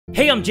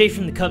Hey, I'm Jay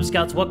from the Cub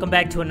Scouts. Welcome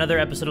back to another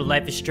episode of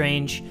Life is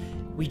Strange.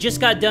 We just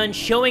got done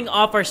showing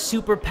off our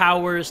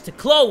superpowers to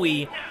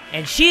Chloe,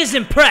 and she is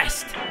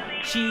impressed.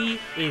 She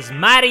is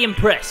mighty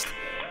impressed.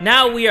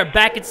 Now we are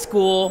back at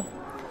school,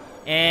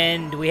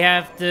 and we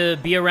have to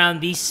be around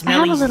these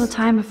smelly... I have a little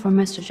time before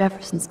Mr.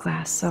 Jefferson's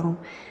class, so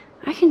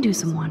I can do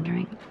some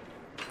wandering.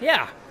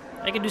 Yeah,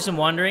 I can do some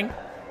wandering.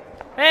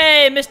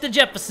 Hey, Mr.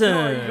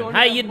 Jefferson,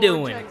 how you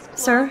doing?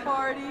 Sir?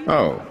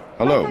 Oh,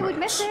 hello,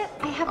 Max.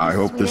 I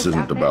hope this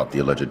isn't about the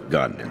alleged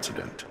gun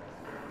incident.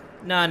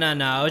 No.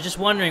 I was just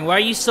wondering, why are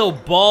you so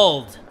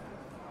bald?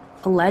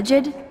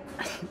 Alleged?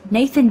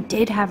 Nathan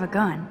did have a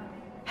gun.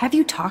 Have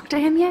you talked to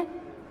him yet?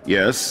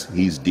 Yes,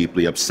 he's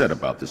deeply upset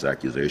about this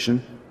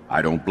accusation.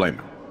 I don't blame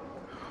him.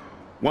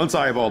 Once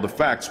I have all the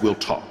facts, we'll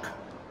talk.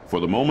 For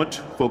the moment,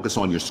 focus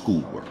on your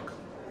schoolwork.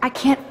 I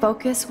can't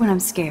focus when I'm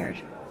scared.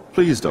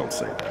 Please don't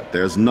say that.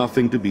 There's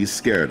nothing to be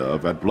scared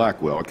of at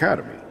Blackwell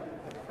Academy.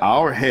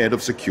 Our head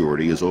of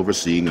security is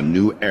overseeing a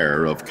new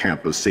era of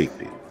campus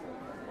safety.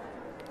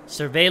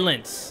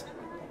 Surveillance.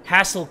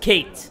 Hassle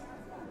Kate.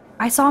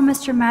 I saw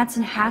Mr.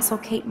 Madsen hassle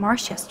Kate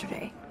Marsh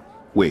yesterday.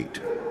 Wait.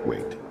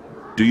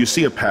 Do you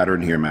see a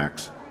pattern here,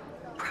 Max?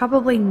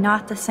 Probably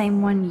not the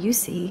same one you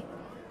see.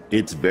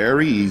 It's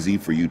very easy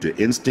for you to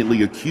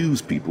instantly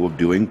accuse people of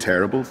doing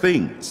terrible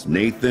things.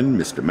 Nathan,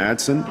 Mr.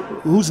 Madsen,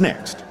 who's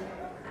next?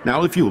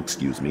 Now, if you'll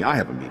excuse me, I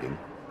have a meeting.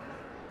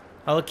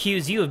 I'll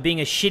accuse you of being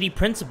a shitty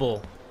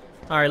principal.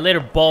 Alright, later,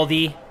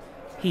 Baldy.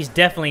 He's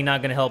definitely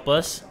not gonna help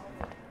us.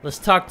 Let's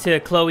talk to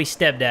Chloe's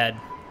stepdad.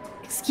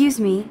 Excuse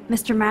me,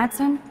 Mr.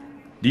 Madsen?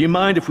 Do you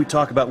mind if we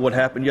talk about what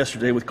happened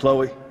yesterday with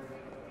Chloe?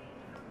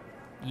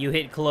 You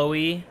hit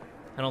Chloe?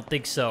 I don't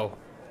think so.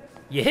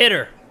 You hit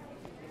her.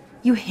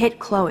 You hit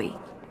Chloe.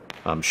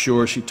 I'm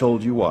sure she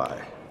told you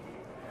why.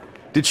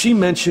 Did she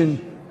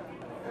mention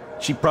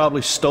she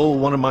probably stole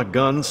one of my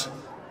guns?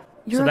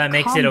 You're So that a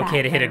makes it okay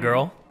combat to hit a veteran.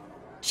 girl?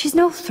 She's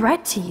no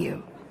threat to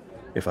you.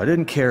 If I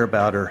didn't care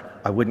about her,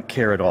 I wouldn't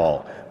care at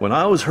all. When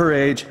I was her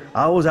age,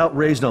 I was out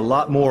raising a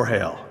lot more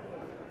hell.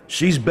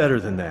 She's better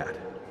than that.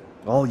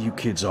 All you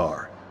kids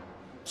are.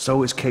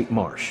 So is Kate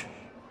Marsh.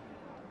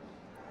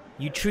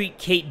 You treat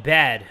Kate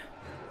bad.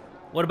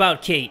 What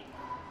about Kate?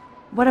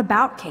 What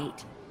about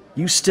Kate?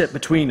 You stepped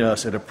between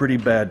us at a pretty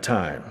bad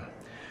time.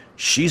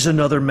 She's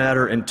another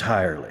matter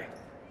entirely.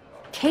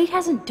 Kate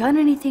hasn't done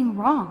anything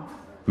wrong.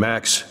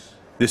 Max,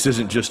 this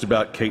isn't just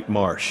about Kate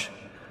Marsh.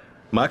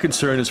 My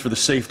concern is for the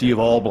safety of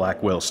all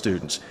Blackwell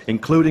students,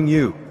 including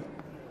you.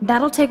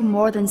 That'll take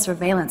more than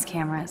surveillance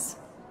cameras.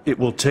 It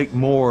will take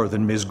more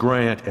than Ms.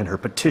 Grant and her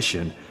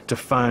petition to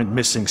find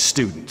missing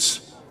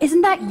students.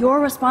 Isn't that your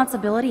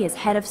responsibility as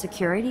head of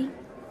security?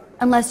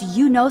 Unless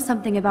you know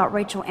something about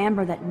Rachel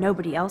Amber that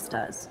nobody else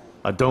does.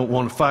 I don't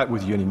want to fight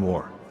with you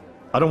anymore.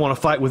 I don't want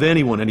to fight with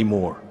anyone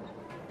anymore.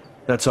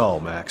 That's all,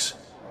 Max.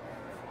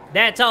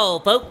 That's all,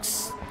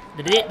 folks.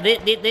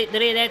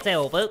 That's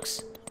all,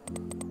 folks.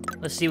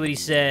 Let's see what he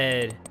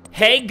said.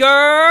 Hey,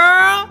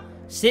 girl!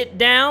 Sit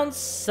down,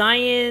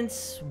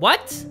 science...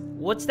 What?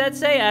 What's that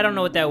say? I don't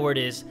know what that word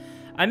is.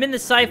 I'm in the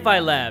sci-fi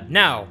lab.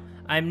 Now,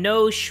 I'm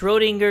no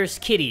Schrodinger's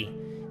kitty.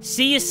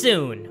 See you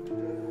soon.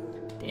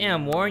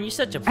 Damn, Warren, you're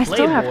such a I playboy.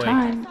 still have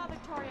time.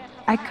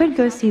 I could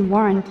go see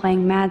Warren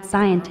playing mad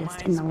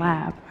scientist in the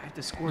lab.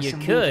 You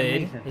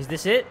could. Is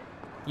this it?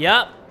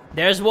 Yup.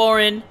 There's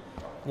Warren.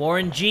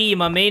 Warren G,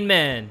 my main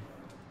man.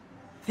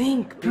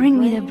 Bring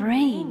me the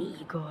brain,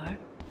 Igor.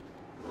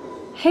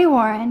 Hey,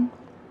 Warren.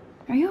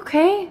 Are you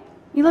okay?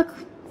 You look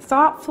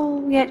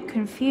thoughtful yet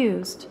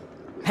confused.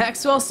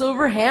 Maxwell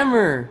Silver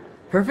Hammer.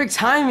 Perfect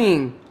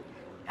timing.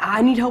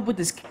 I need help with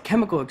this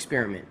chemical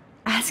experiment.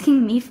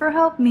 Asking me for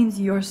help means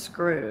you're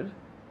screwed.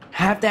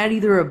 Have to add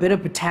either a bit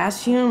of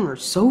potassium or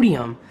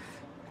sodium.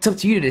 It's up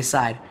to you to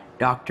decide,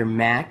 Dr.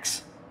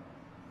 Max.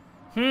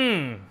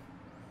 Sodium,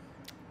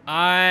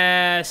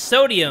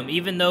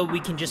 even though we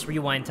can just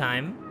rewind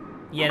time.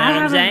 You know I what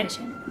I'm have a saying?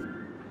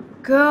 mission.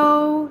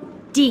 Go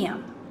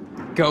DM.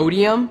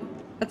 Godium?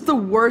 That's the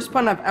worst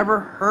pun I've ever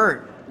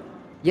heard.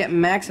 Yet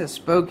Max has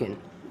spoken.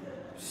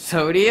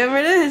 Sodium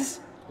it is.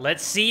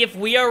 Let's see if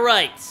we are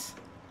right.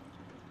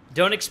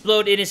 Don't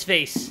explode in his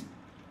face.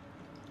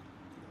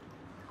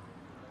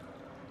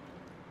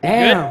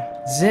 Damn.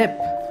 Zip.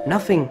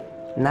 Nothing.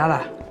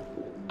 Nada.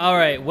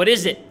 Alright, what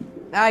is it?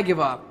 I give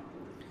up.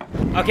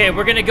 Okay,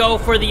 we're gonna go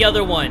for the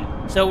other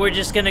one. So we're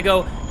just gonna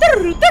go...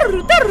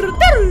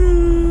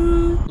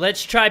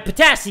 Let's try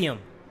potassium.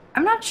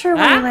 I'm not sure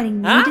why you're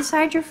letting me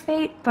decide your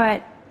fate,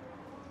 but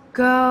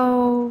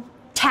go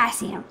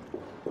potassium.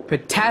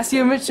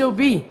 Potassium it shall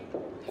be.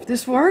 If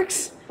this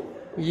works,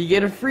 you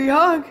get a free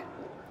hug.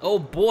 Oh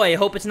boy, I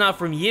hope it's not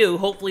from you.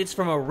 Hopefully it's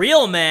from a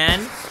real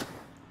man.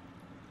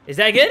 Is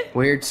that good?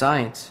 Weird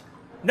science.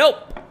 Nope.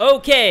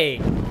 Okay.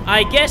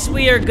 I guess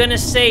we are gonna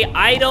say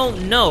I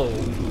don't know.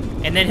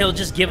 And then he'll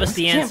just give us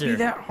the answer. Can't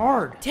be that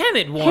hard. Damn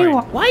it, Warren.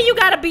 Why you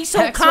gotta be so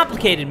Hex-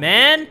 complicated,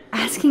 man?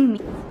 Asking me.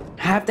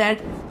 Have that.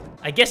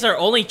 I guess our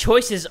only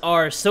choices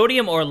are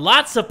sodium or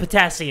lots of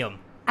potassium.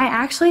 I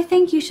actually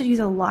think you should use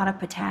a lot of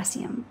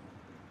potassium.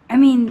 I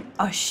mean,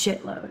 a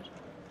shitload.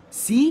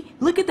 See?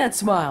 Look at that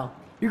smile.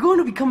 You're going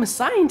to become a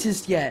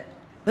scientist yet.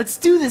 Let's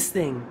do this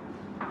thing.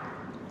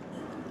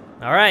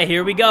 All right,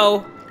 here we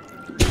go.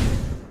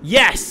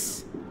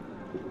 Yes!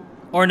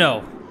 Or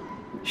no?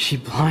 She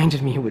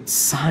blinded me with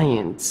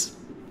science.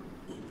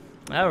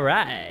 All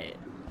right.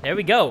 There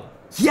we go.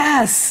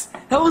 Yes!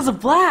 That was a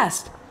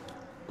blast!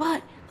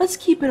 But let's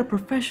keep it a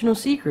professional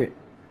secret.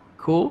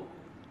 Cool?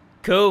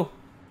 Cool.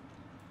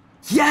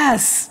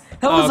 Yes!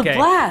 That was a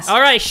blast! All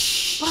right,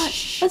 shh.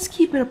 But let's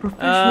keep it a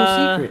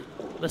professional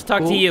secret. Let's talk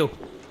to Cool. you.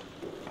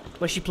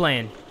 What's she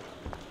playing?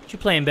 What you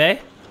playing, bae?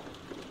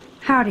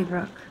 Howdy,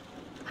 Brooke.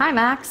 Hi,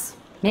 Max.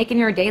 Making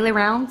your daily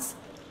rounds?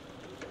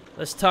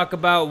 Let's talk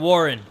about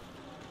Warren.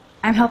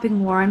 I'm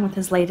helping Warren with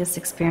his latest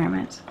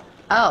experiment.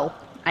 Oh,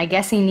 I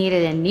guess he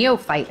needed a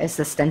neophyte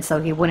assistant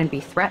so he wouldn't be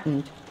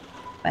threatened.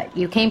 But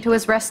you came to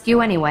his rescue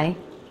anyway.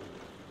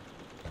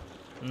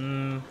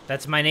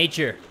 That's my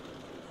nature.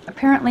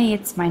 Apparently,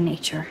 it's my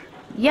nature.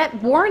 Yet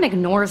Warren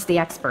ignores the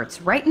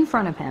experts right in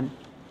front of him.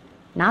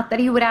 Not that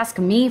he would ask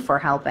me for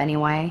help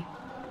anyway.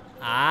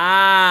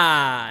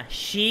 Ah,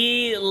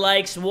 she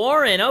likes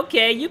Warren.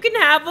 Okay, you can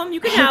have him. You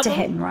I can hate have to him.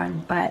 hit and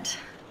run, but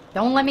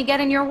Don't let me get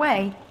in your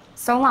way.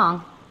 So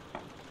long.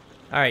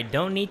 All right,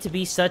 don't need to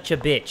be such a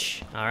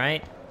bitch. All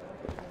right.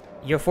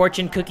 Your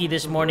fortune cookie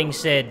this morning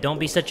said, "Don't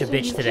be such a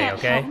bitch today."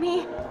 Okay.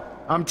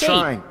 I'm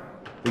trying,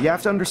 but you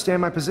have to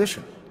understand my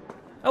position.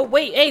 Oh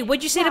wait, hey,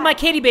 what'd you say to my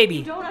Katie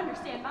baby? Don't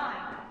understand mine.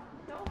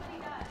 Nobody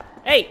does.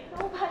 Hey,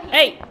 Nobody.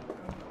 hey,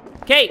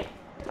 Kate.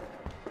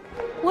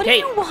 What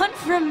Kate. do you want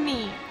from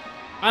me?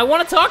 I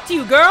want to talk to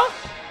you, girl.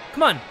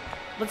 Come on,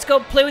 let's go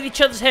play with each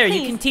other's hair. You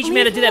Please, can teach me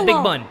how to leave do me that big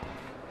alone. bun.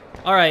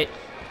 All right.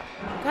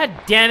 God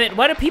damn it!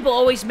 Why do people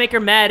always make her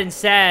mad and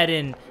sad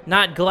and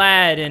not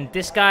glad? And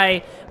this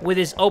guy with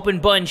his open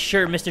button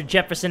shirt, Mr.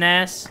 Jefferson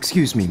ass.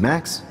 Excuse me,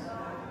 Max.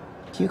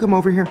 Can you come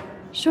over here?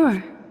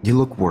 sure. You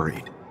look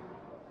worried.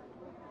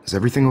 Is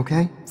everything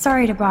okay?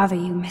 Sorry to bother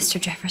you, Mr.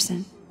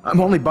 Jefferson. I'm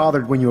only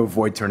bothered when you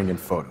avoid turning in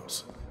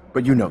photos.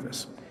 But you know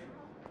this.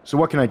 So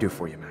what can I do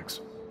for you, Max?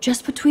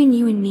 Just between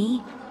you and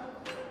me,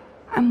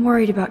 I'm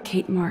worried about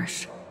Kate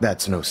Marsh.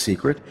 That's no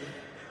secret.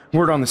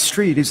 Word on the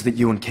street is that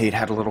you and Kate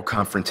had a little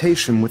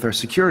confrontation with our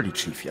security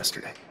chief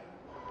yesterday.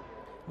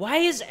 Why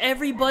is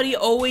everybody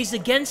always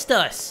against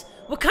us?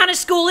 What kind of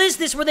school is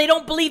this where they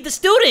don't believe the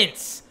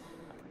students?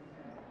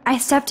 I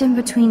stepped in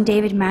between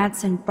David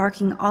Madsen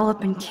barking all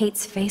up in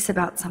Kate's face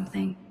about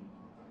something.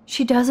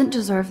 She doesn't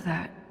deserve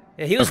that.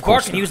 Yeah, he was Of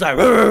course barking. He was not.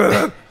 like,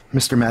 "Rrrr."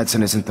 Mr.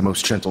 Madsen isn't the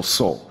most gentle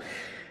soul.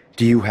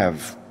 Do you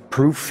have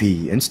proof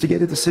he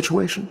instigated the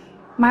situation?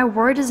 My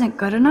word isn't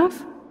good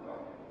enough?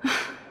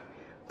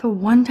 The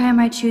one time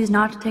I choose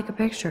not to take a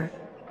picture.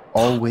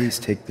 Always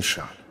take the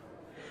shot.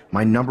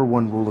 My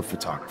 #1 rule of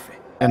photography.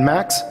 And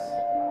Max,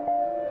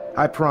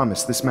 I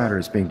promise this matter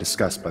is being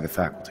discussed by the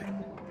faculty.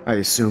 I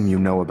assume you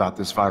know about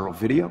this viral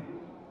video?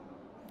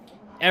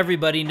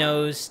 Everybody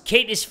knows.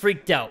 Kate is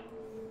freaked out.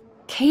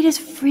 Kate is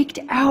freaked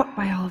out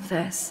by all of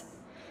this.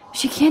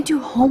 She can't do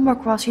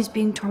homework while she's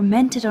being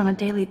tormented on a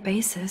daily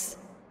basis.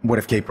 What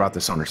if Kate brought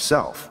this on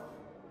herself?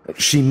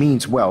 She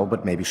means well,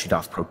 but maybe she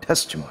doth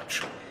protest too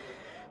much.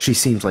 She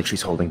seems like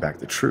she's holding back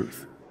the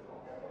truth.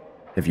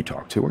 Have you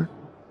talked to her?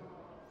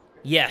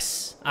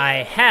 Yes, I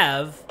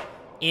have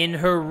in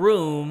her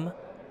room,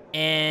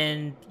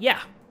 and yeah.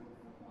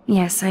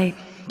 Yes, I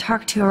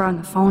talked to her on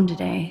the phone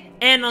today.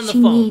 And on the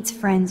She phone. needs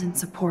friends and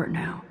support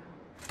now.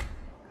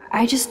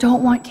 I just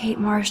don't want Kate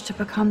Marsh to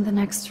become the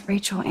next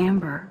Rachel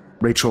Amber.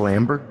 Rachel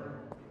Amber?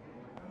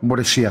 What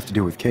does she have to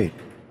do with Kate?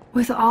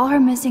 With all her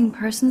missing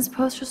persons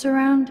posters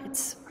around,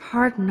 it's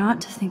hard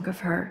not to think of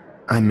her.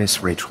 I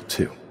miss Rachel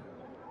too.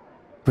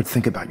 But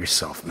think about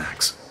yourself,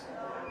 Max.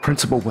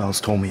 Principal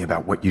Wells told me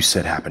about what you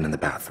said happened in the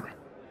bathroom.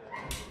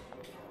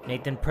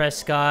 Nathan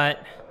Prescott.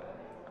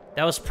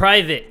 That was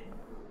private.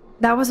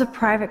 That was a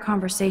private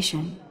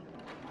conversation.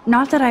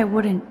 Not that I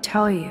wouldn't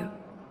tell you.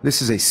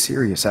 This is a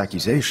serious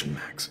accusation,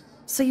 Max.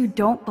 So you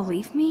don't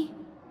believe me?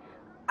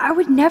 I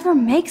would never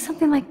make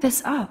something like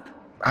this up.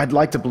 I'd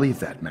like to believe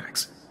that,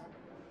 Max.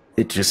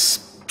 It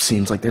just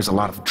seems like there's a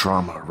lot of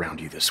drama around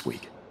you this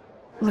week.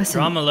 Listen,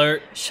 Drum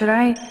alert. should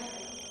I?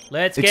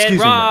 Let's Excuse get me,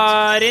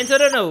 right into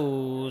the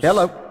news.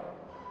 Hello?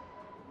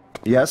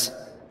 Yes?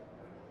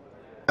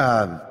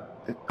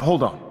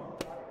 Hold on.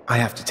 I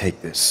have to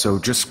take this, so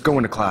just go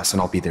into class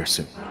and I'll be there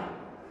soon.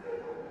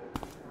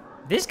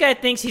 This guy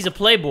thinks he's a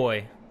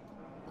playboy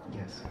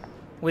Yes.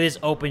 with his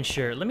open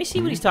shirt. Let me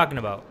see what he's talking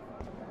about.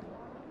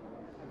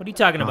 What are you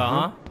talking about,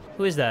 huh?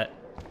 Who is that?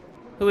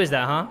 Who is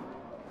that, huh?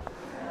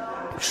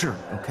 Sure,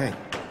 okay.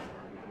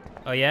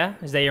 Oh yeah?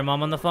 Is that your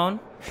mom on the phone?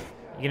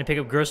 You gonna pick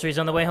up groceries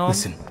on the way home?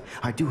 Listen,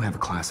 I do have a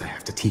class I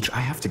have to teach. I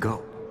have to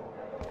go.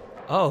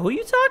 Oh, who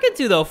you talking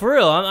to though? For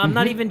real? I'm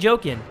not even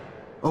joking.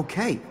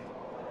 Okay,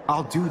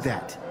 I'll do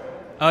that.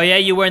 Oh yeah?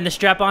 You wearing the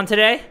strap on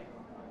today?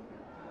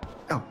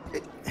 Oh,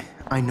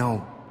 I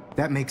know.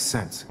 That makes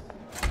sense.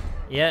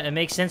 Yeah, it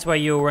makes sense why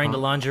you were wearing the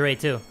lingerie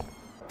too.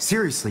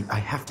 Seriously, I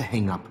have to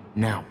hang up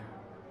now.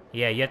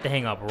 Yeah, you have to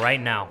hang up right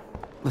now.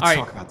 Let's All right,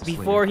 talk about this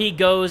before later. he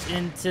goes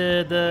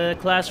into the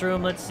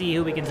classroom, let's see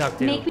who we can talk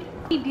to. Make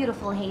me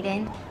beautiful,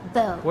 Hayden.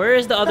 Bo. Where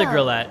is the other Bo.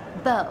 girl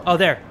at? Bo. Oh,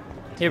 there.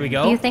 Here we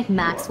go. Do you think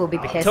Max will be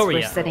pissed Victoria.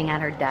 we're sitting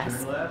at her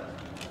desk?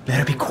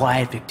 Better be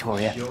quiet,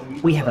 Victoria.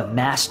 We have a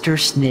master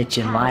snitch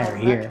and liar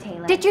here.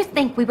 Did you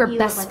think we were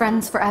best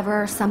friends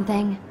forever or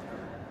something?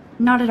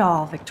 Not at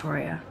all,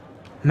 Victoria.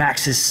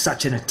 Max is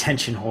such an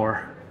attention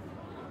whore.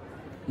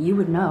 You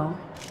would know.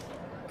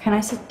 Can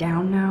I sit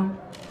down now?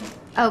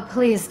 Oh,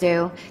 please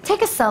do.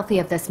 Take a selfie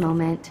of this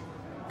moment.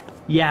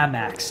 Yeah,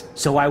 Max,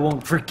 so I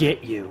won't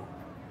forget you.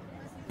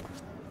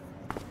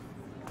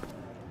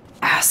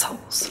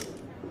 Assholes.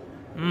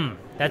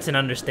 That's an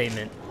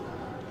understatement.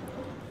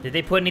 Did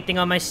they put anything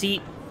on my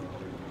seat?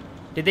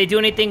 Did they do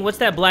anything? What's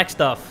that black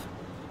stuff?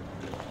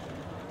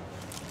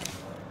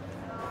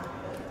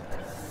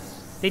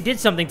 They did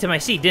something to my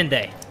seat, didn't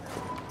they?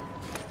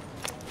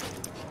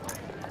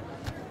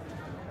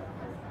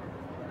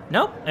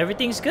 Nope,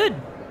 everything's good.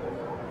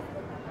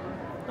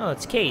 Oh,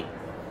 it's Kate.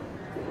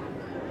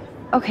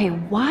 Okay,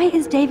 why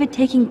is David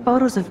taking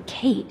photos of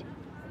Kate?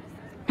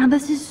 Now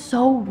this is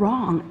so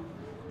wrong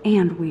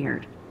and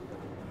weird.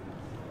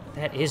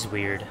 That is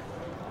weird.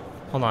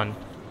 Hold on.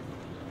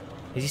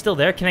 Is he still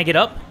there? Can I get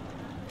up?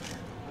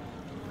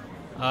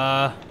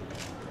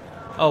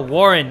 Oh,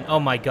 Warren. Oh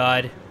my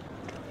god.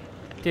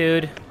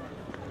 Dude.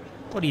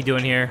 What are you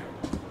doing here?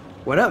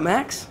 What up,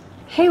 Max?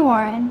 Hey,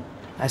 Warren.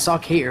 I saw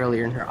Kate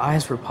earlier and her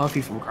eyes were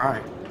puffy from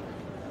crying.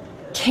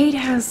 Kate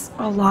has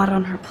a lot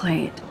on her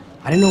plate.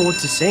 I didn't know what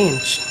to say and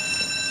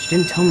she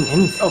didn't tell me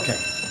anything. Okay,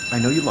 I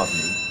know you love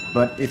me,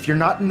 but if you're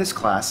not in this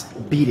class,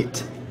 beat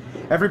it.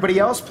 Everybody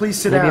else, please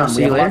sit Maybe down. I'll see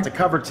We have you a lot later. to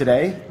cover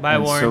today. Bye,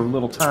 and Warren. so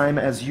little time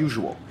as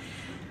usual.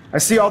 I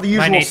see all the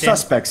usual Nathan.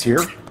 suspects here.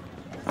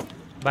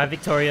 Bye,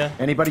 Victoria.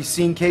 Anybody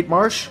seen Kate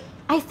Marsh?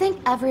 I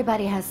think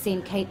everybody has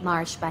seen Kate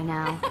Marsh by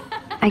now.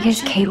 I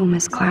guess Kate will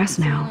miss class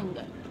now.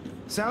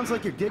 Sounds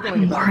like you're giggling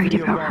I'm about a worried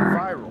video about gone her.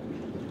 viral.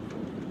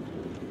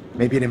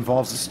 Maybe it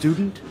involves a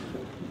student?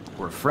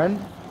 Or a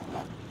friend?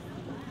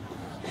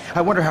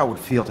 I wonder how it would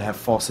feel to have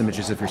false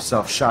images of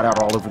yourself shot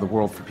out all over the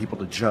world for people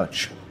to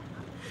judge.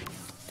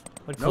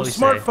 What'd No Chloe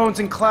say? smartphones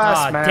in class,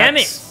 Aw, Max. damn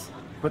it.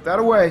 Put that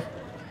away.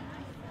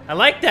 I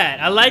like that.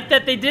 I like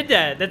that they did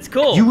that. That's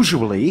cool.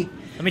 Usually,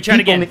 Let me try it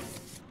people again.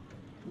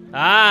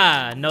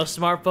 Ah, no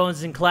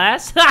smartphones in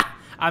class? Ha!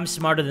 I'm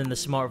smarter than the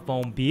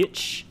smartphone,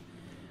 bitch.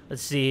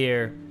 Let's see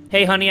here.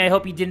 Hey, honey, I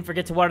hope you didn't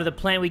forget to water the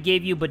plant we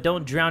gave you, but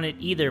don't drown it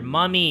either.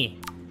 Mommy,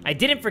 I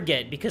didn't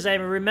forget because I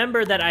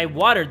remember that I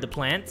watered the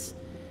plants.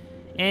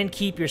 And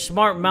keep your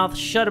smart mouth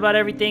shut about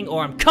everything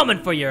or I'm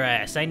coming for your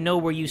ass. I know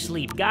where you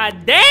sleep.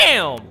 God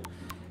damn!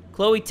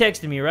 Chloe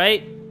texted me,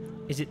 right?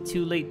 Is it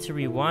too late to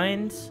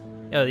rewind?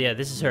 Oh, yeah,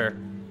 this is her.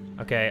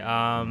 Okay,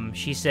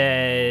 she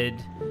said,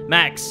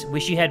 Max,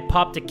 wish you had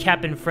popped a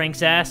cap in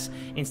Frank's ass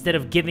instead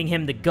of giving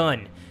him the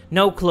gun.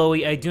 No,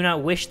 Chloe, I do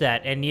not wish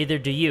that, and neither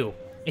do you.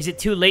 Is it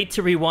too late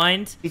to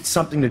rewind? It's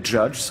something to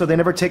judge, so they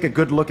never take a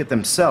good look at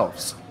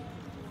themselves.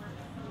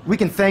 We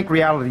can thank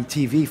reality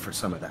TV for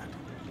some of that.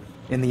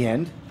 In the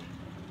end,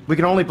 we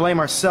can only blame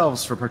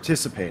ourselves for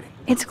participating.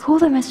 It's cool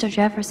that Mr.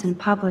 Jefferson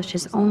published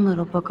his own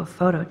little book of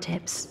photo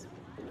tips.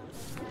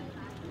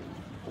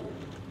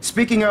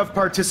 Speaking of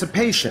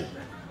participation,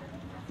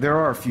 there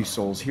are a few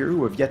souls here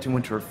who have yet to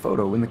enter a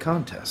photo in the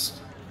contest.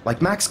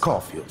 Like Max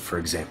Caulfield, for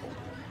example.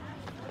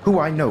 Who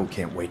I know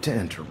can't wait to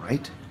enter,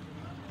 right?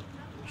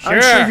 Sure.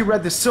 I'm sure you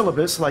read the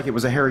syllabus like it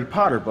was a Harry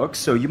Potter book,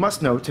 so you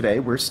must know today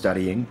we're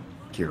studying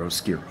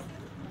chiaroscuro.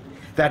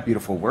 That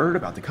beautiful word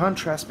about the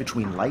contrast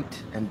between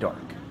light and dark.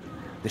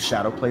 The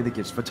shadow play that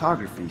gives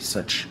photography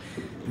such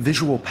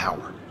visual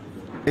power.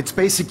 It's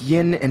basic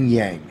yin and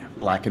yang.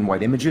 Black and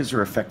white images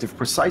are effective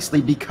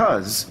precisely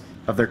because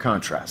of their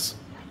contrast.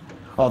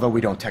 Although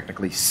we don't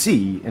technically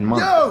see in mine.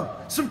 Yo!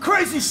 Some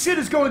crazy shit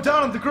is going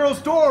down in the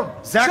girls' dorm!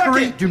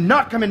 Zachary, Check it! do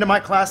not come into my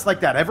class like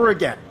that ever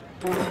again.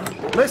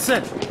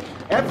 Listen,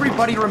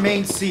 everybody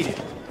remain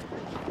seated.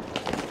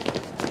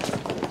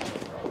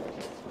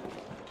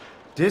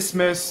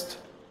 Dismissed.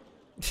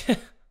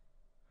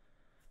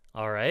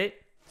 Alright.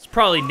 It's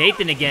probably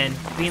Nathan again,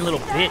 being a little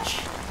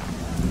bitch.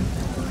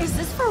 Is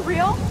this for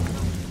real?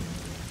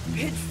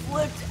 Bitch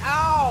flipped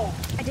out!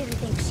 I didn't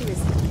think she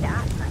was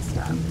that messed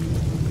up.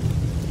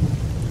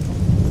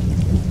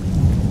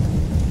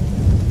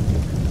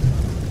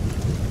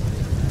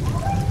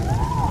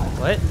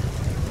 What?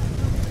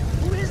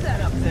 Who is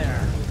that up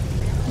there?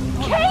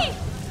 Kate!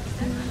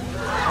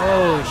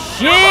 Oh,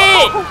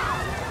 shit!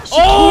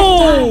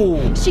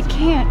 Oh! She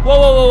can't. Whoa,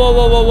 whoa, whoa,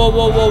 whoa, whoa, whoa,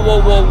 whoa,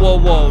 whoa, whoa, whoa, whoa,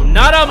 whoa.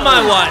 Not on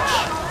my watch.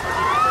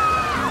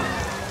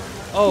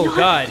 Oh, Not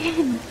God.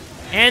 again.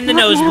 And the Not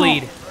now.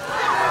 nosebleed.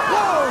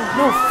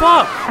 No,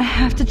 fuck. I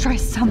have to try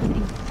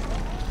something.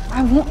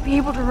 I won't be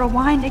able to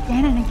rewind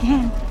again and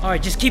again.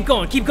 Alright, just keep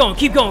going, keep going,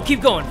 keep going,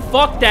 keep going.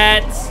 Fuck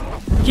that.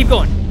 Keep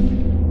going.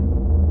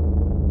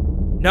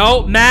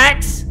 No,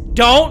 Max,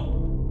 don't.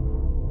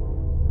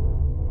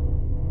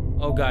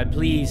 Oh, God,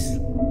 please.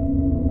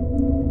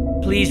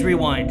 Please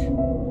rewind.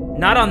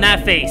 Not on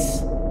that face.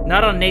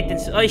 Not on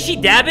Nathan's. Oh, is she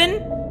dabbing?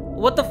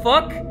 What the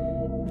fuck?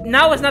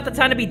 Now is not the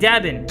time to be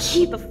dabbing.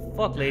 Keep what the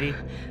fuck, lady?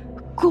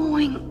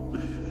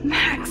 Going,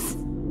 Max.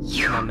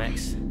 You Come on,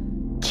 Max.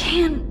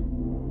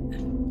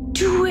 can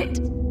do it.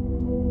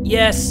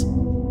 Yes,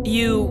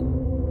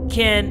 you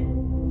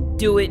can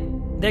do it.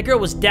 That girl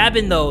was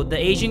dabbing though, the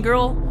Asian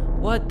girl?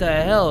 What the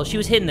hell? She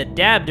was hitting the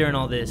dab during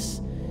all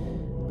this.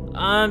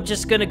 I'm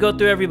just gonna go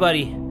through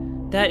everybody.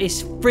 That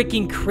is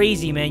freaking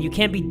crazy, man. You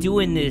can't be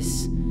doing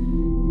this.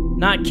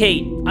 Not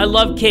Kate. I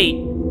love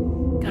Kate.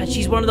 God,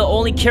 she's one of the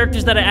only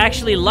characters that I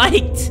actually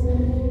liked.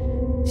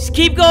 Just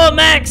keep going,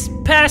 Max.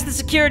 Past the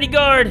security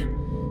guard.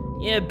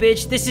 Yeah,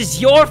 bitch. This is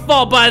your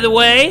fault, by the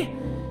way.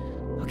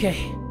 Okay.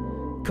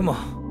 Come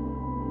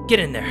on. Get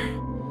in there.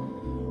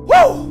 Woo!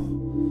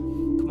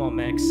 Come on,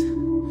 Max.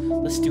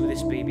 Let's do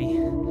this, baby.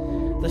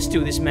 Let's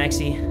do this,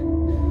 Maxie.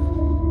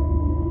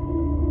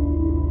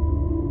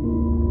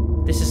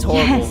 This is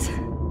horrible. Yes.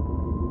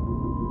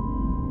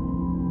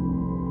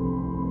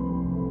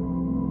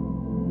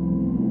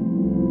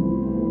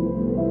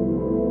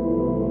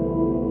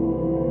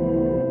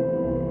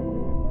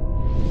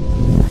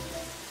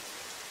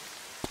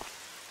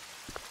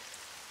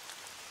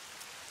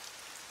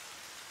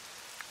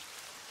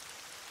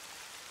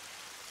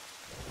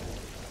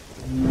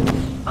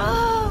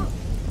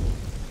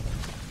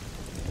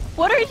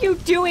 What are you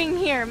doing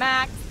here,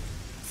 Max?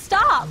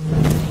 Stop!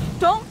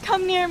 Don't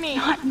come near me!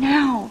 Not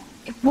now.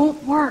 It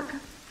won't work.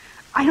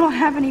 I don't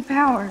have any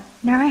power.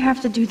 Now I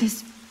have to do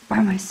this by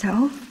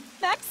myself.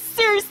 Max,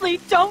 seriously,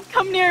 don't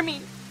come near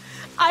me!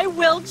 I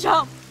will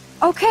jump!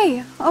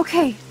 Okay.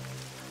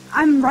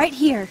 I'm right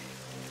here.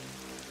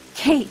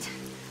 Kate,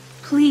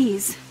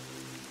 please.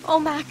 Oh,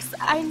 Max,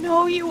 I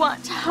know you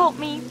want to help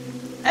me.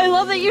 I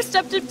love that you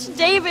stepped up to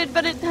David,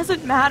 but it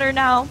doesn't matter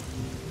now.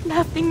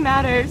 Nothing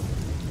matters.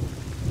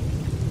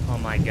 Oh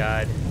my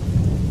god.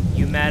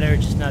 You matter,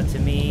 just not to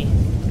me.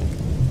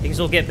 Things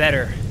will get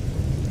better.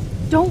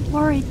 Don't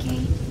worry,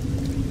 Kate.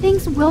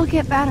 Things will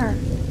get better.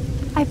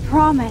 I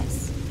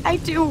promise. I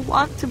do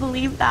want to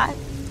believe that.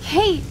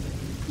 Kate,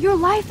 your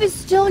life is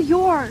still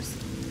yours.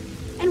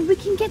 And we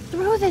can get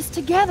through this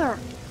together.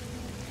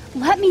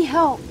 Let me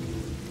help.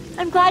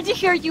 I'm glad to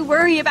hear you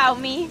worry about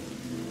me.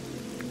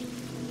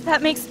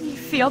 That makes me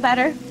feel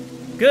better.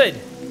 Good.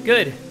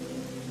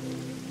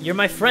 You're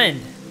my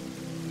friend.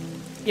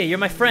 Yeah, you're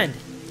my friend.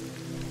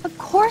 Of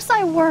course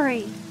I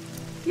worry.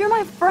 You're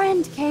my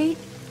friend, Kate.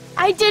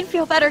 I did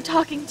feel better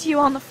talking to you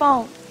on the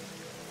phone.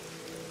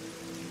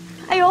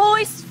 I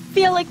always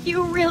feel like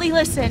you really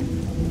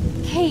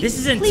listen. Kate, This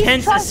is please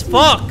intense trust as me.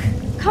 fuck.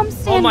 Come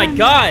stand Oh my by me,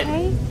 god.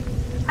 okay?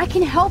 I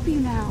can help you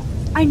now.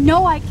 I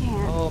know I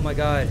can. Oh my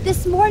god.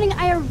 This morning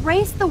I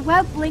erased the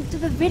web link to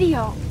the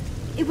video.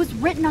 It was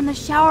written on the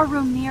shower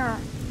room mirror.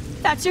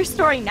 That's your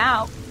story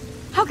now.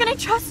 How can I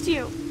trust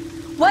you?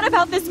 What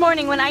about this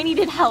morning when I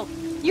needed help?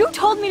 You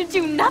told me to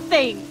do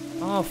nothing.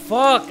 Oh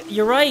fuck.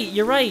 You're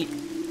right.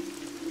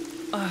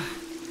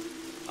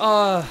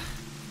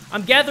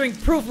 I'm gathering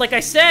proof like I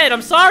said.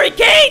 I'm sorry,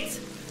 Kate!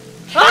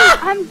 Ah!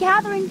 I'm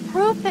gathering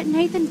proof that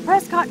Nathan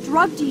Prescott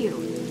drugged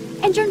you.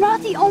 And you're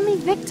not the only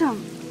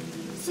victim.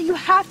 So you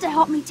have to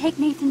help me take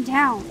Nathan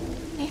down.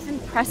 Nathan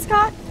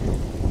Prescott?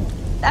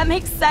 That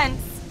makes sense.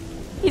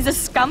 He's a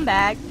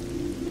scumbag.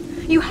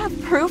 You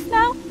have proof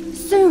now?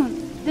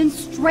 Soon, then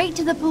straight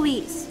to the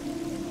police.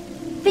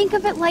 Think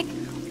of it like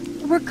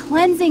we're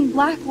cleansing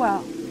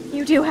Blackwell.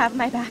 You do have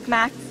my back,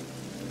 Max.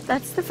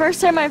 That's the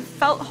first time I've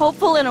felt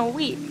hopeful in a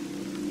week.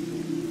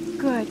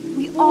 Good.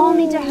 We all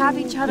need to have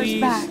each other's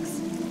Please. backs.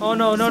 Oh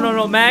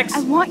no, Max. I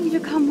want you to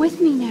come with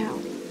me now.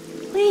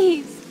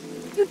 Please.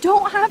 You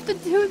don't have to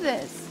do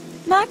this.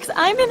 Max,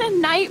 I'm in a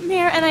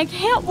nightmare and I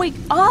can't wake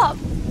up.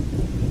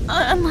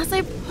 Unless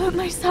I put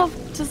myself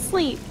to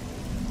sleep.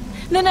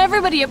 Then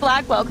everybody at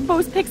Blackwell can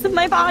post pics of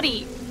my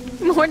body.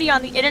 I'm already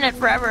on the internet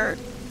forever.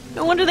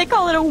 No wonder they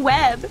call it a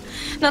web.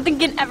 Nothing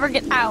can ever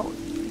get out.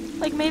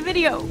 Like my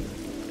video.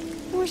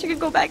 I wish I could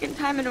go back in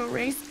time and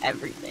erase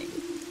everything.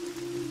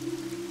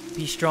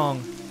 Be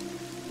strong.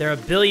 There are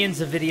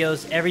billions of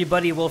videos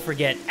everybody will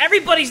forget.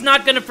 Everybody's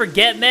not gonna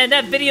forget, man.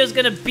 That video's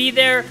gonna be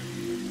there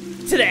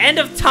to the end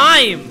of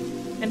time.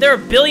 And there are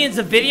billions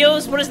of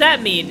videos? What does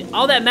that mean?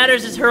 All that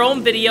matters is her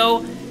own video.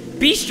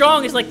 Be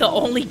strong is like the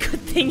only good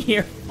thing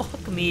here.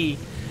 Fuck me.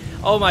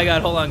 Oh my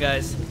god, hold on,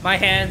 guys. My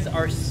hands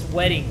are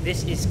sweating.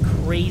 This is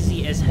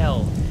crazy as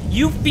hell.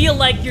 You feel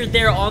like you're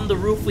there on the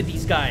roof with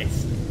these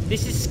guys.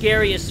 This is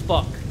scary as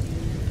fuck.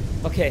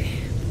 Okay.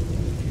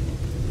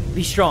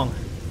 Be strong.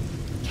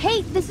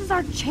 Kate, this is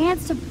our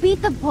chance to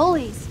beat the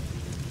bullies.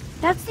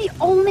 That's the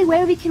only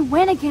way we can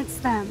win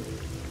against them.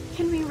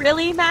 Can we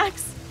really,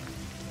 Max?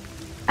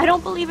 I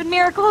don't believe in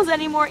miracles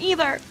anymore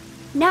either.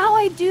 Now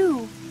I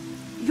do.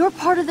 You're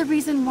part of the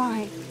reason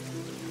why.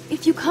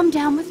 If you come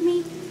down with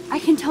me, I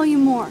can tell you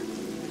more.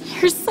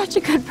 You're such a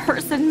good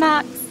person,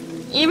 Max.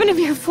 Even if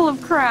you're full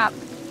of crap.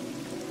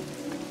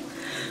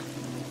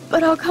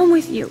 But I'll come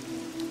with you.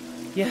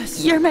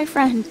 Yes. You're my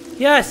friend.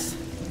 Yes.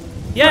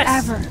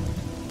 Yes. Forever.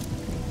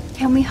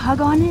 Can we hug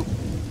on it?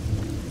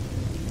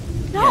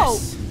 No.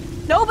 Yes.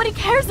 Nobody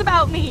cares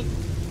about me.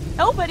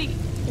 Nobody.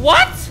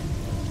 What?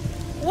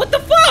 What the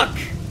fuck?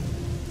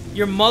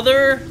 Your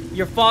mother,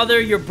 your father,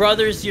 your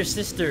brothers, your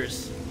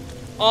sisters.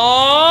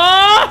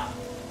 Oh!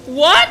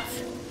 What?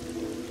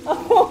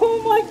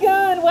 Oh my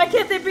god, why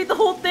can't they read the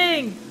whole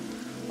thing?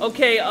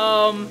 Okay,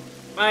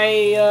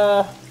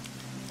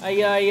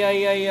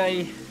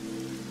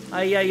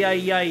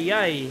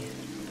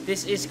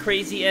 This is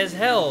crazy as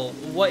hell.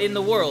 What in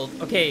the world?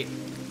 Okay,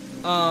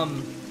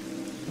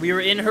 we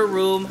were in her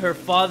room, her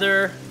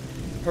father,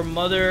 her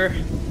mother,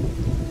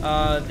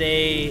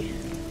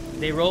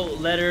 they wrote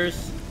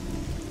letters,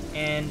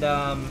 and,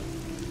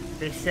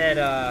 they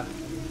said,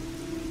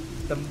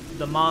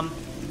 the mom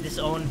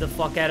disowned the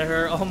fuck out of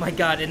her. Oh my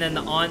god, and then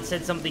the aunt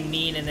said something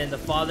mean, and then the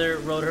father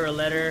wrote her a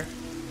letter.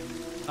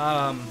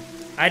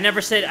 I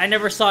never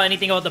saw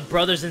anything about the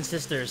brothers and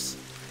sisters.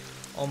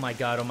 Oh my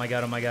god, oh my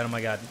god, oh my god, oh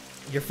my god.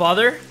 Your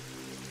father?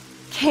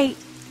 Kate,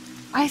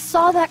 I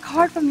saw that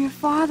card from your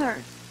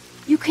father.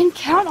 You can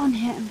count on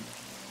him.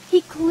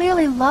 He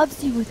clearly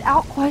loves you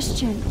without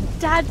question.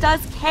 Dad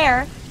does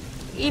care,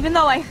 even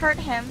though I hurt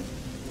him.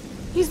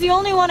 He's the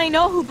only one I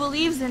know who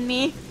believes in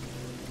me.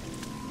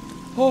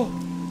 Oh,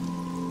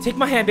 take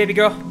my hand, baby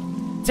girl.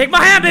 Take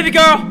my hand, baby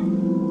girl.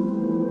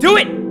 Do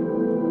it.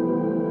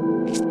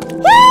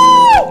 Woo!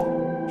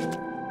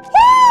 Woo!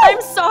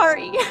 I'm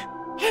sorry.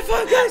 High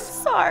five, guys.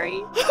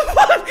 Sorry. High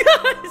five,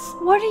 guys.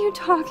 What are you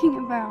talking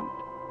about?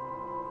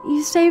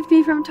 You saved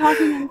me from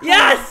talking in class.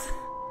 Yes.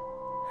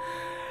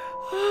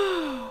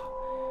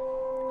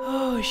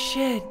 Oh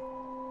shit.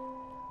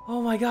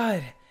 Oh my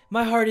god.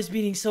 My heart is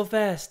beating so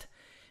fast.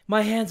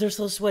 My hands are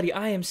so sweaty.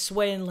 I am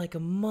sweating like a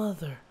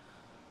mother.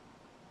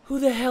 Who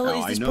the hell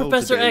is this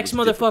Professor X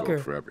motherfucker?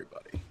 For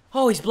everybody.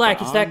 Oh, he's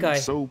black. It's that guy.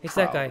 I'm so it's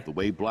that proud guy. of the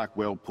way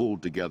Blackwell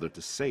pulled together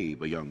to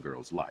save a young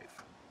girl's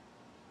life.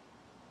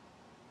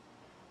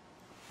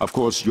 Of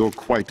course, you're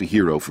quite a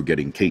hero for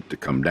getting Kate to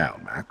come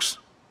down, Max.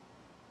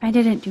 I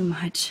didn't do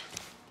much.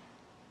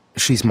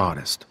 She's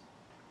modest.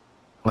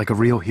 Like a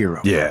real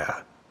hero.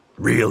 Yeah,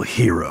 real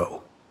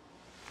hero.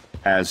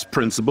 As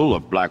principal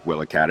of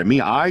Blackwell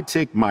Academy, I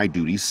take my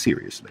duties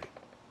seriously.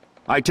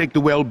 I take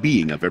the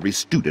well-being of every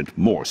student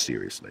more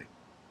seriously.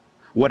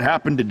 What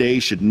happened today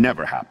should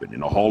never happen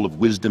in a hall of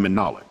wisdom and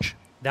knowledge.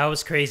 That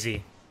was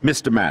crazy.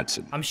 Mr.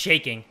 Madsen. I'm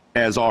shaking.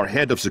 As our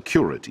head of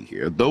security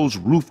here, those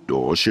roof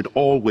doors should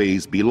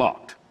always be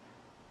locked.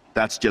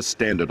 That's just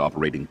standard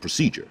operating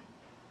procedure.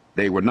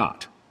 They were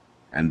not,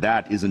 and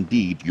that is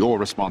indeed your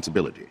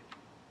responsibility.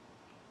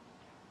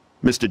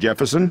 Mr.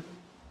 Jefferson,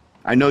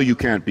 I know you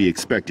can't be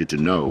expected to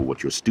know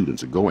what your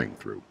students are going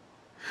through,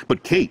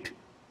 but Kate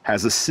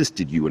has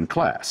assisted you in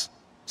class,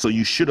 so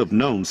you should have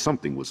known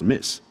something was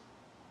amiss.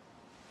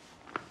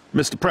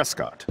 Mr.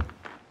 Prescott,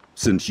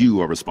 since you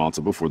are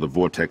responsible for the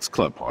Vortex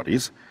Club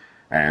parties,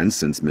 and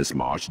since Miss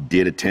Marsh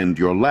did attend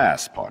your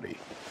last party,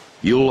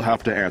 you'll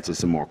have to answer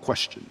some more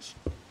questions.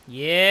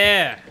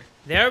 Yeah,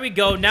 there we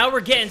go. Now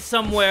we're getting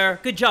somewhere.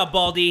 Good job,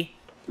 Baldy.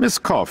 Miss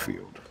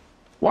Caulfield,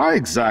 why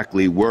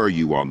exactly were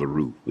you on the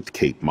route with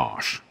Kate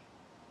Marsh?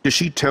 Did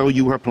she tell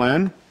you her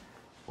plan?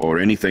 Or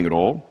anything at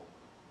all?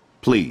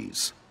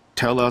 Please,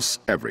 tell us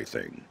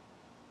everything.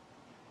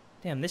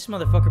 Damn, this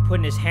motherfucker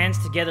putting his hands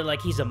together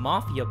like he's a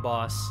mafia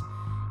boss.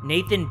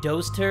 Nathan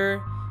dosed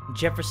her.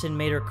 Jefferson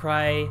made her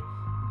cry.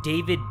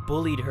 David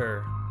bullied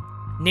her.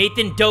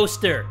 Nathan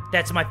dosed her.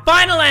 That's my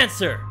final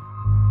answer!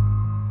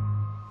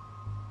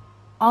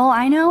 All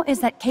I know is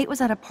that Kate was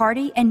at a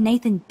party and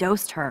Nathan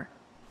dosed her.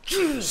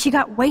 She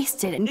got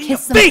wasted and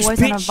kissed some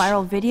boys on a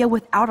viral video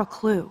without a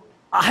clue.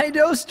 I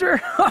dosed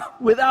her?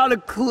 Without a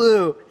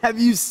clue. Have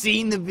you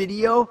seen the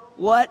video?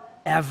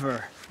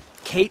 Whatever.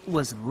 Kate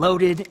was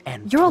loaded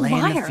and You're a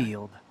playing liar. the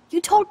field.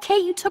 You told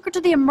Kate you took her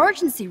to the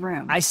emergency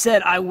room. I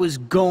said I was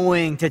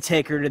going to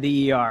take her to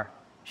the ER.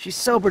 She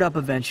sobered up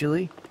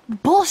eventually.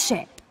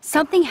 Bullshit.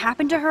 Something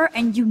happened to her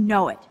and you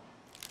know it.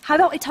 How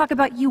about we talk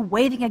about you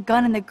waving a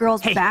gun in the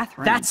girls' Hey,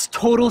 bathroom? that's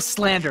total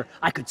slander.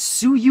 I could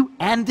sue you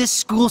and this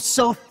school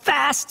so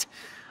fast.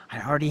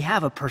 I already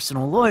have a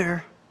personal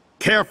lawyer.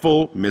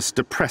 Careful,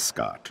 Mr.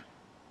 Prescott.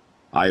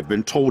 I have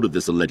been told of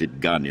this alleged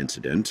gun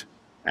incident,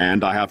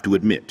 and I have to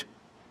admit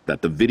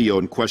that the video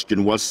in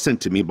question was sent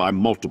to me by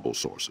multiple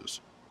sources.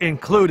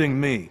 Including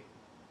me.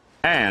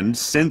 And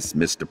since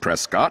Mr.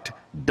 Prescott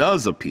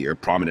does appear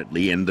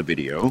prominently in the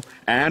video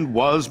and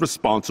was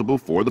responsible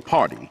for the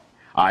party,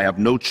 I have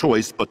no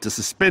choice but to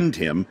suspend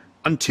him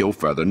until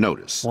further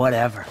notice.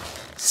 Whatever.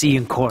 See you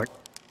in court.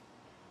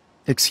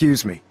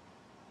 Excuse me.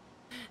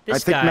 I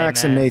think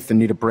Max and Nathan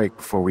need a break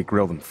before we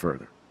grill them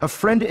further. A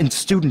friend and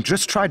student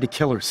just tried to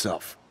kill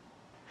herself.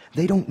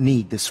 They don't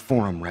need this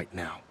forum right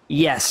now.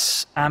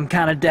 Yes, I'm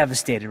kind of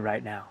devastated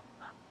right now.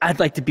 I'd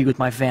like to be with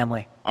my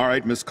family. All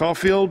right, Miss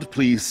Caulfield,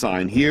 please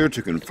sign here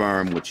to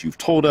confirm what you've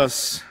told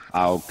us.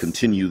 I'll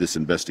continue this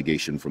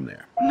investigation from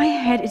there. My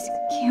head is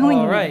killing me.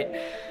 All right.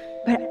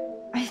 But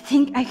I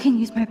think I can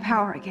use my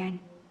power again.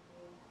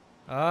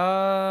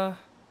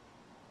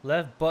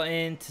 Left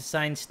button to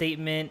sign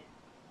statement.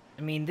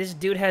 I mean, this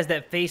dude has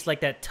that face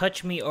like that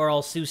touch me or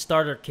I'll sue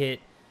starter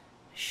kit.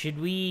 Should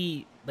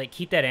we like,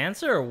 keep that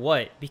answer or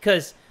what?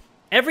 Because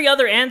every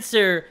other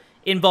answer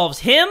involves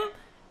him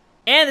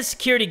and the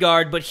security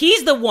guard, but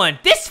he's the one.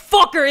 This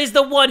fucker is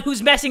the one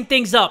who's messing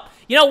things up.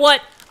 You know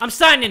what? I'm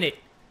signing it.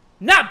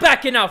 Not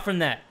backing out from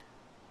that.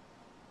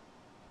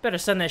 Better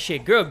sign that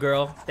shit,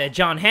 girl. That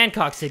John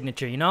Hancock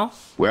signature, you know?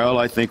 Well,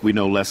 I think we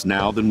know less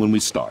now than when we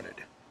started.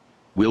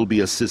 We'll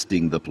be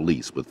assisting the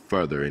police with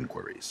further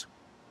inquiries.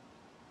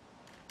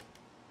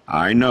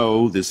 I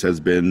know this has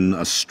been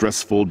a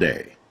stressful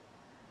day.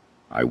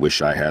 I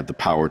wish I had the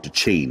power to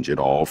change it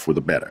all for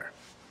the better.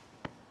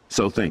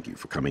 So thank you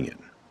for coming in.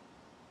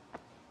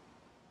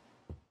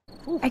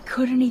 I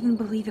couldn't even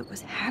believe it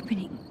was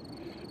happening.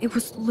 It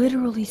was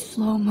literally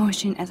slow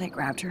motion as I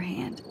grabbed her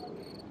hand.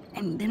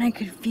 And then I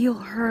could feel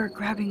her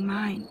grabbing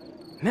mine.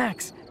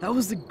 Max, that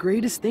was the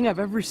greatest thing I've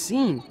ever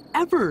seen.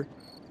 Ever!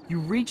 You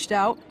reached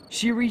out,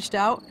 she reached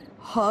out,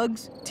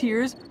 hugs,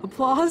 tears,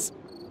 applause.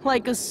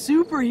 Like a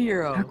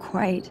superhero. Not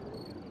quite.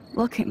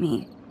 Look at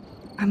me.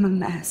 I'm a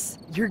mess.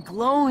 You're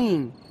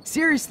glowing.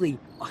 Seriously,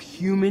 a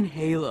human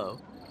halo.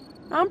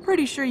 I'm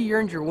pretty sure you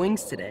earned your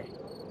wings today.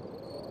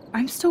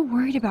 I'm still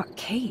worried about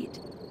Kate.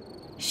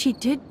 She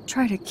did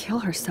try to kill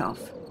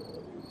herself.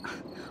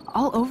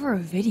 All over a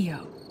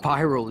video.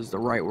 Viral is the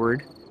right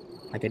word.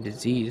 Like a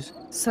disease.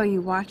 So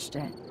you watched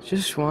it?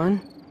 Just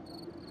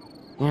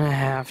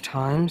 1.5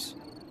 times.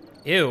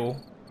 Ew.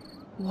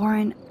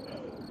 Warren,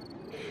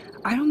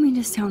 I don't mean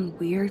to sound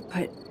weird,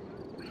 but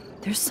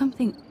there's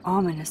something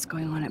ominous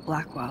going on at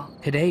Blackwell.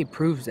 Today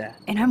proves that.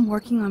 And I'm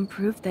working on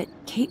proof that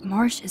Kate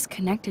Marsh is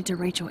connected to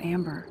Rachel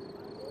Amber.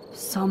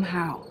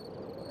 Somehow.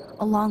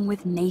 Along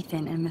with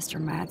Nathan and Mr.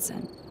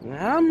 Madsen.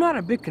 I'm not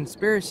a big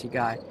conspiracy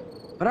guy,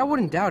 but I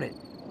wouldn't doubt it.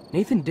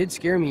 Nathan did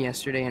scare me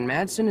yesterday, and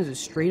Madsen is a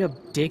straight-up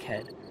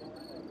dickhead.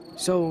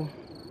 So,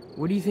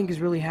 what do you think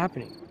is really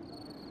happening?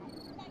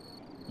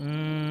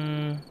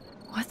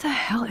 What the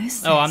hell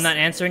is this? Oh, I'm not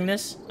answering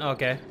this?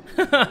 Okay.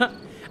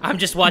 I'm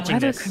just watching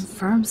the weather this.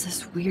 Confirms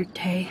this weird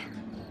day.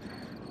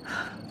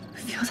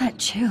 Feel that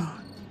chill.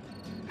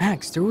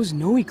 Max, there was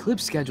no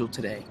eclipse scheduled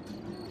today.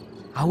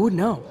 I would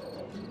know.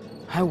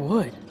 I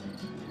would.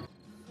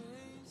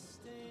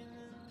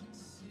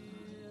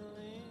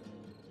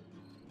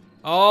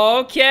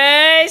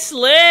 Okay,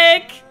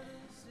 slick.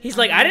 He's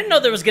like, I didn't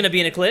know there was gonna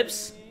be an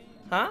eclipse.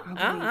 Huh?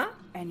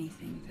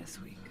 Anything this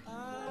week.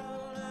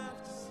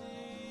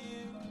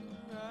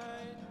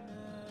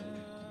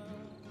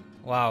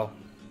 Wow.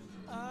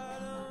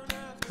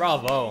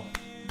 Bravo.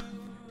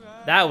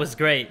 That was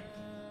great.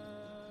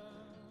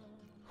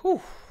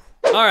 Whew.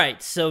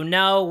 Alright, so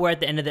now we're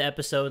at the end of the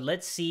episode.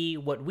 Let's see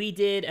what we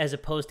did as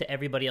opposed to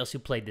everybody else who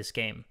played this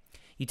game.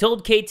 You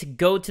told Kate to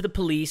go to the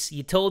police.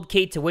 You told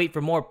Kate to wait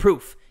for more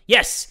proof.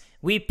 Yes,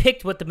 we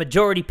picked what the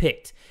majority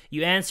picked.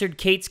 You answered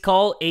Kate's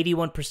call.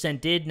 81%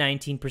 did,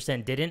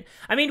 19% didn't.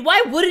 I mean,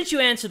 why wouldn't you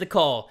answer the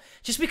call?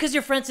 Just because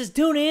your friend says,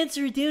 don't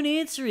answer it, don't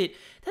answer it.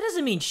 That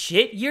doesn't mean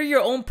shit. You're your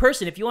own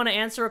person. If you want to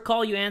answer a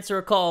call, you answer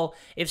a call.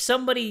 If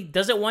somebody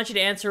doesn't want you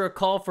to answer a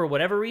call for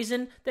whatever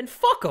reason, then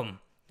fuck them.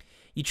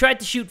 You tried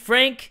to shoot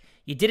Frank.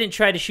 You didn't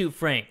try to shoot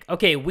Frank.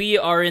 Okay, we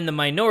are in the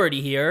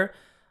minority here.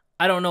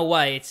 I don't know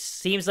why. It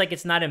seems like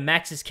it's not in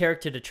Max's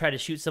character to try to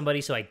shoot somebody,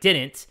 so I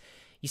didn't.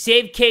 You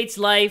saved Kate's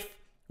life.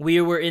 We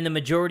were in the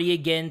majority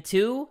again,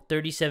 too.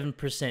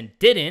 37%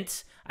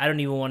 didn't. I don't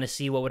even want to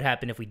see what would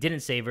happen if we didn't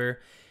save her.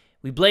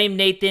 We blame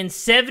Nathan.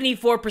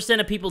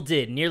 74% of people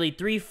did. Nearly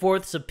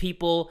 3/4 of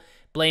people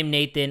blame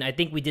Nathan. I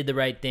think we did the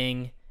right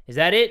thing. Is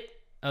that it?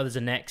 Oh, there's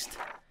a next.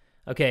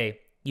 Okay.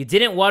 You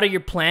didn't water your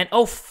plant.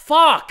 Oh,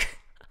 fuck!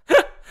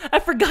 I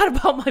forgot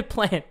about my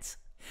plant.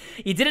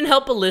 You didn't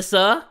help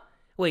Alyssa.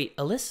 Wait,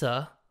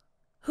 Alyssa?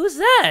 Who's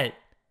that?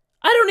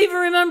 I don't even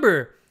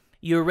remember.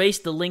 You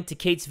erased the link to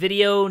Kate's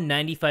video.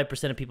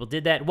 95% of people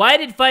did that. Why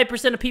did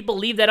 5% of people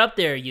leave that up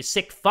there, you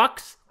sick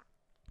fucks?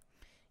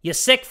 You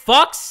sick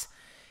fucks?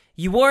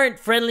 You weren't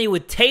friendly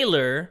with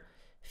Taylor.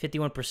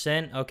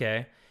 51%.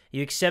 Okay.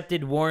 You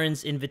accepted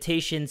Warren's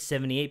invitation.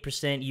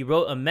 78%. You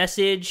wrote a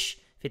message.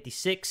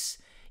 56%.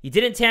 You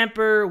didn't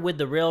tamper with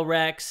the rail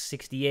racks.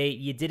 68%.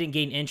 You didn't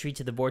gain entry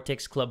to the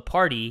Vortex Club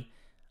party.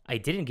 I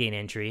didn't gain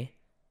entry.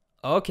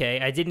 Okay.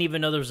 I didn't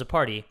even know there was a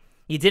party.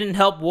 You didn't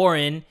help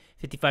Warren.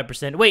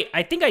 55%. Wait,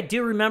 I think I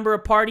do remember a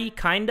party,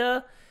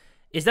 kinda.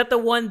 Is that the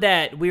one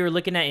that we were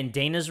looking at in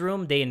Dana's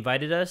room? They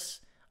invited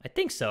us? I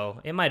think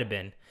so. It might have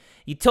been.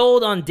 You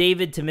told on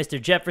David to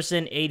Mr.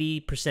 Jefferson.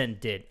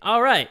 80% did.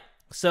 All right.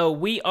 So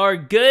we are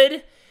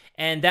good.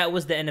 And that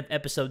was the end of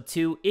episode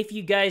 2. If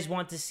you guys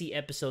want to see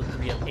episode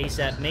 3 of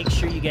ASAP, make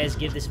sure you guys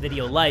give this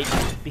video a like,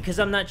 because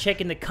I'm not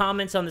checking the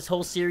comments on this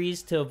whole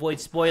series to avoid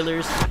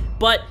spoilers,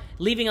 but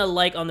leaving a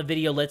like on the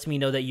video lets me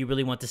know that you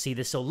really want to see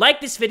this. So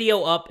like this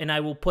video up, and I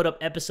will put up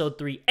episode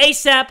 3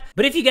 ASAP.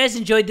 But if you guys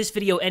enjoyed this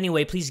video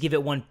anyway, please give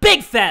it one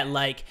big fat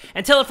like,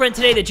 and tell a friend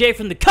today that Jay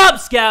from the Kubz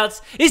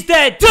Scouts is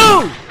dead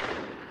dude!